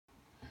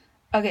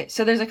Okay,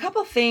 so there's a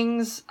couple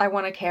things I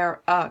want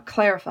to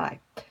clarify.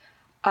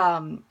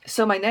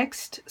 So my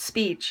next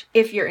speech,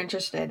 if you're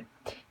interested,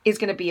 is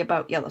going to be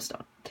about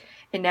Yellowstone.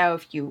 And now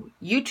if you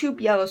YouTube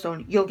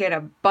Yellowstone, you'll get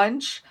a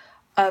bunch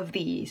of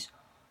these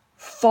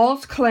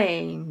false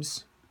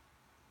claims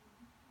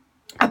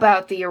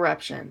about the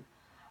eruption.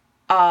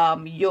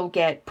 You'll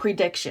get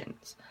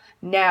predictions.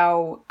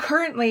 Now,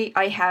 currently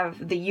I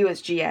have the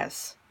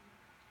USGS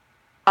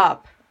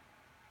up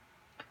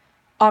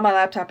on my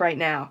laptop right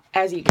now,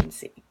 as you can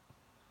see,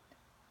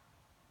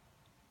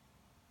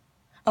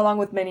 along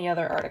with many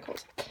other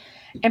articles.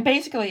 And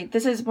basically,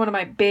 this is one of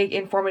my big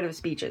informative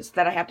speeches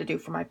that I have to do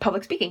for my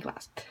public speaking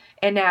class.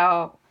 And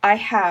now I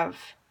have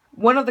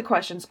one of the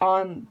questions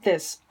on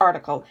this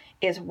article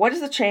is, what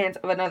is the chance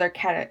of another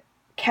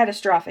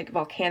catastrophic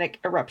volcanic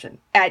eruption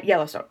at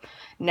Yellowstone?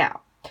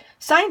 Now,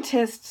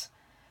 scientists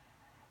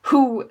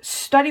who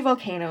study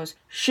volcanoes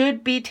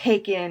should be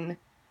taken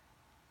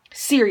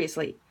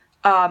seriously.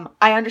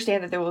 I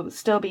understand that there will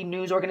still be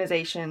news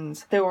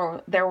organizations.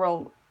 There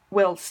will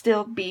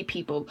still be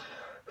people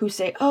who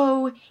say,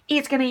 oh,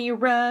 it's going to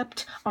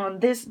erupt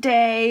on this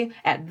day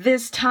at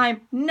this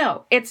time.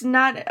 No, it's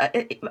not.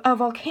 A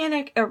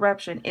volcanic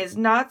eruption is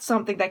not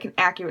something that can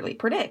accurately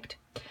predict.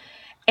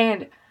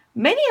 And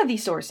many of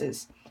these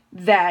sources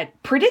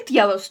that predict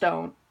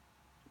Yellowstone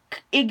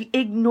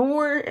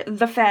ignore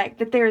the fact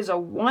that there is a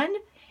 1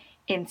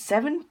 in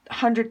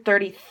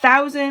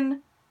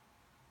 730,000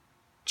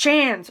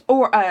 chance,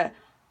 or a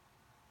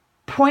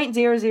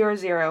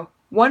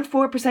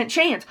 0.00014%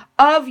 chance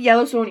of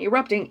Yellowstone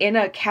erupting in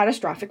a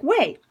catastrophic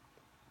way.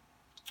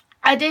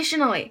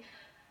 Additionally,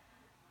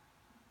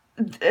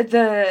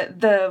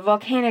 the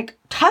volcanic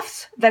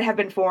tuffs that have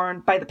been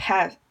formed by the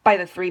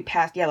 3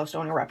 past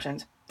Yellowstone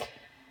eruptions,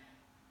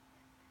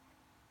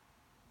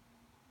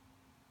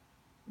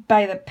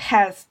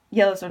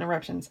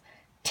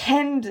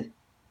 tend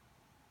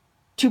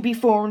to be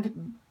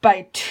formed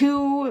by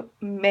 2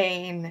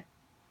 main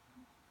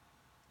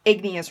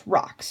igneous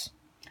rocks.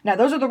 Now,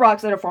 those are the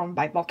rocks that are formed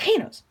by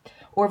volcanoes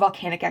or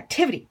volcanic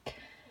activity.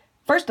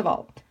 First of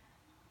all,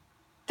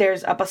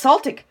 there's a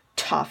basaltic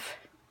tuff,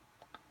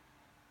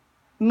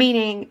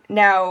 meaning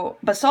now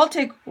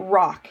basaltic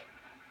rock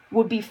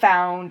would be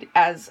found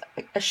as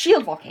a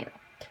shield volcano,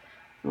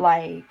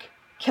 like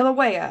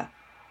Kilauea,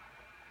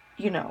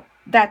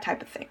 that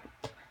type of thing.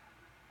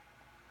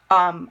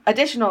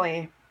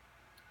 Additionally,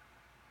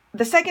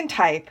 the second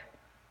type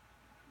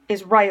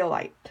is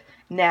rhyolite.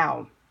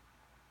 Now,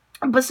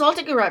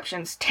 basaltic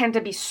eruptions tend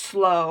to be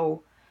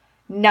slow,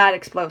 not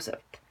explosive.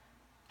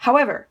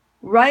 However,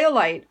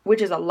 rhyolite,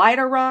 which is a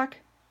lighter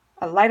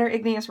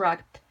igneous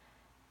rock,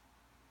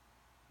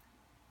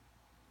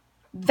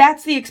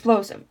 that's the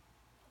explosive.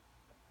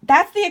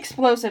 That's the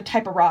explosive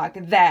type of rock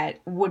that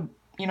would,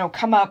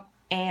 come up,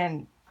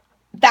 and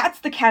that's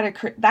the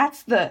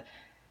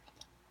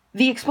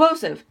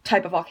explosive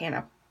type of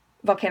volcanic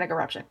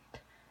eruption.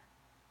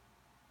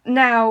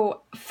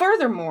 Now,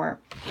 furthermore,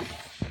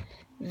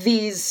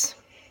 these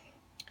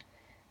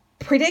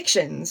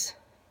predictions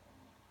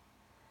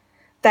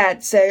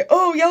that say,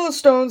 oh,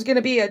 Yellowstone's going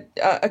to be a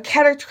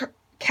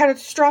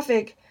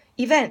catastrophic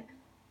event.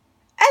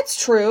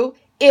 That's true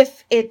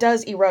if it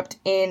does erupt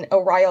in a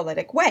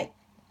rhyolitic way.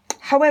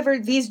 However,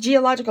 these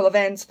geological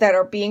events that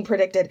are being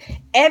predicted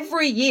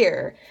every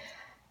year,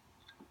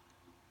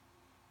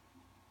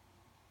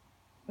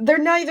 they're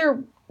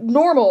neither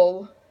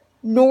normal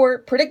nor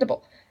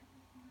predictable.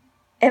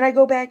 And I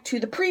go back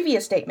to the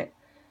previous statement.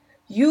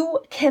 You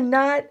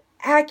cannot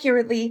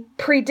accurately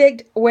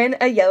predict when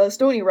a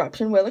Yellowstone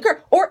eruption will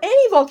occur, or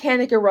any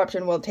volcanic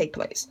eruption will take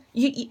place.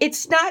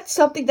 It's not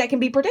something that can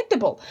be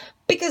predictable,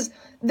 because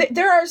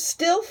there are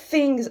still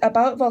things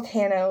about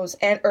volcanoes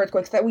and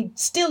earthquakes that we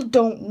still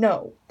don't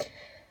know.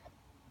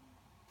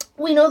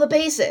 We know the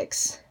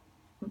basics.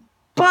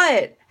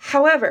 But,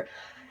 however,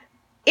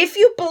 if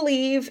you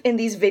believe in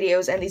these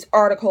videos and these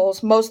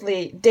articles,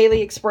 mostly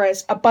Daily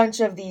Express, a bunch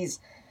of these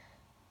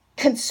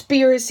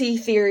conspiracy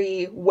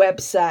theory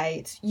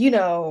websites,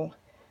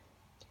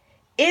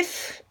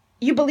 if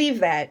you believe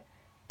that,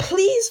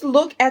 please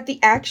look at the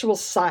actual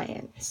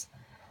science.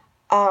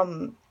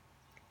 Don't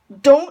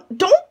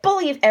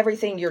believe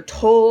everything you're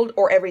told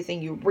or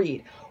everything you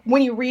read.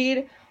 When you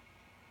read,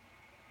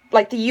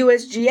 like, the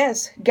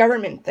USGS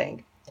government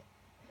thing,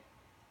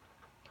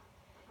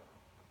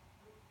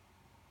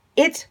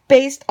 it's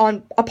based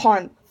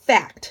upon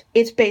fact.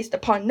 It's based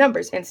upon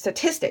numbers and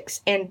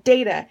statistics and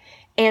data.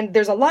 And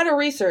there's a lot of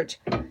research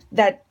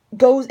that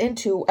goes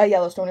into a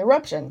Yellowstone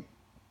eruption.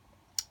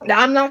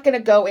 Now, I'm not going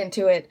to go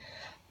into it,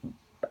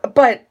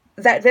 but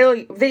that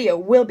video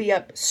will be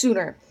up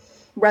sooner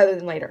rather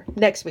than later.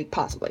 Next week,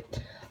 possibly.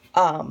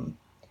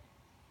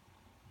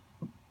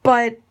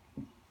 But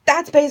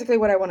that's basically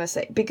what I want to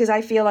say, because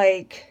I feel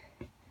like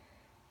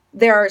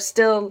there are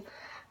still,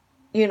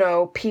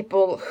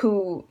 people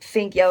who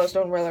think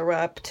Yellowstone will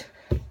erupt,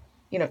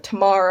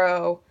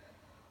 tomorrow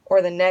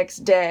or the next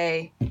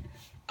day.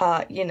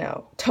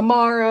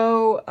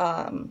 Tomorrow,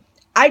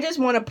 I just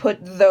want to put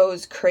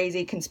those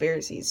crazy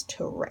conspiracies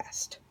to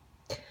rest.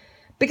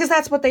 Because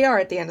that's what they are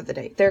at the end of the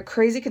day. They're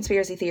crazy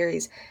conspiracy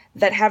theories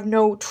that have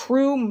no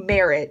true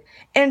merit.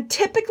 And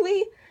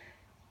typically,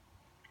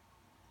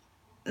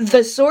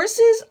 the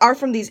sources are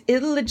from these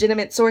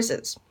illegitimate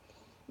sources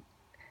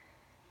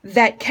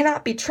that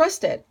cannot be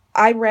trusted.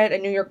 I read a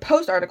New York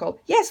Post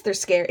article. Yes, they're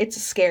scary. It's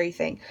a scary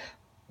thing.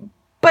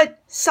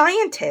 But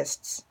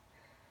scientists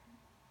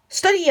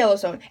study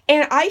Yellowstone.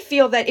 And I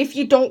feel that if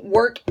you don't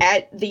work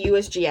at the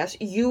USGS,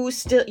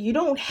 you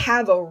don't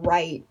have a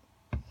right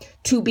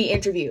to be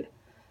interviewed.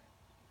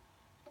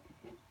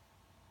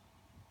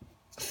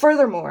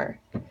 Furthermore,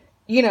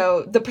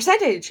 the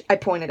percentage I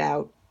pointed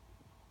out,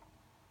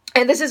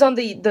 and this is on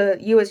the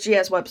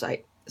USGS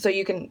website, so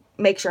you can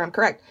make sure I'm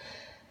correct,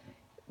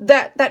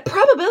 that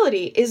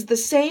probability is the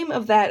same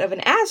of that of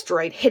an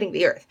asteroid hitting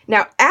the Earth.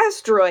 Now,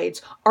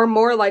 asteroids are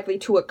more likely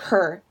to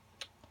occur.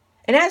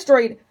 A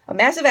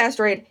massive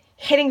asteroid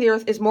hitting the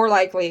Earth is more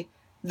likely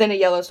than a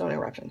Yellowstone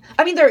eruption.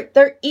 I mean,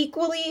 they're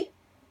equally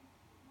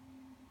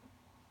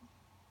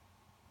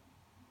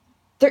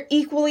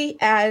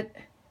at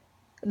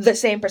the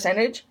same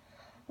percentage,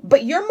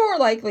 but you're more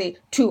likely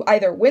to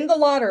either win the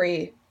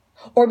lottery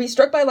or be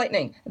struck by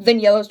lightning than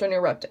Yellowstone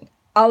erupting.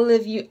 I'll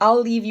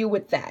leave you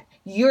with that.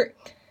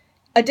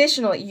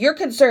 Additionally, your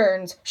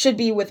concerns should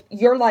be with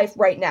your life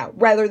right now,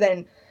 rather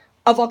than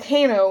a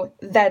volcano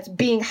that's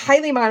being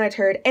highly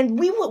monitored. And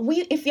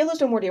if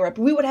Yellowstone were to erupt,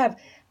 we would have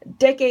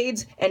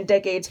decades and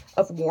decades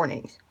of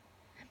warnings.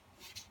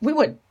 We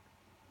would.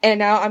 And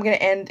now I'm going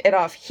to end it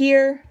off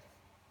here.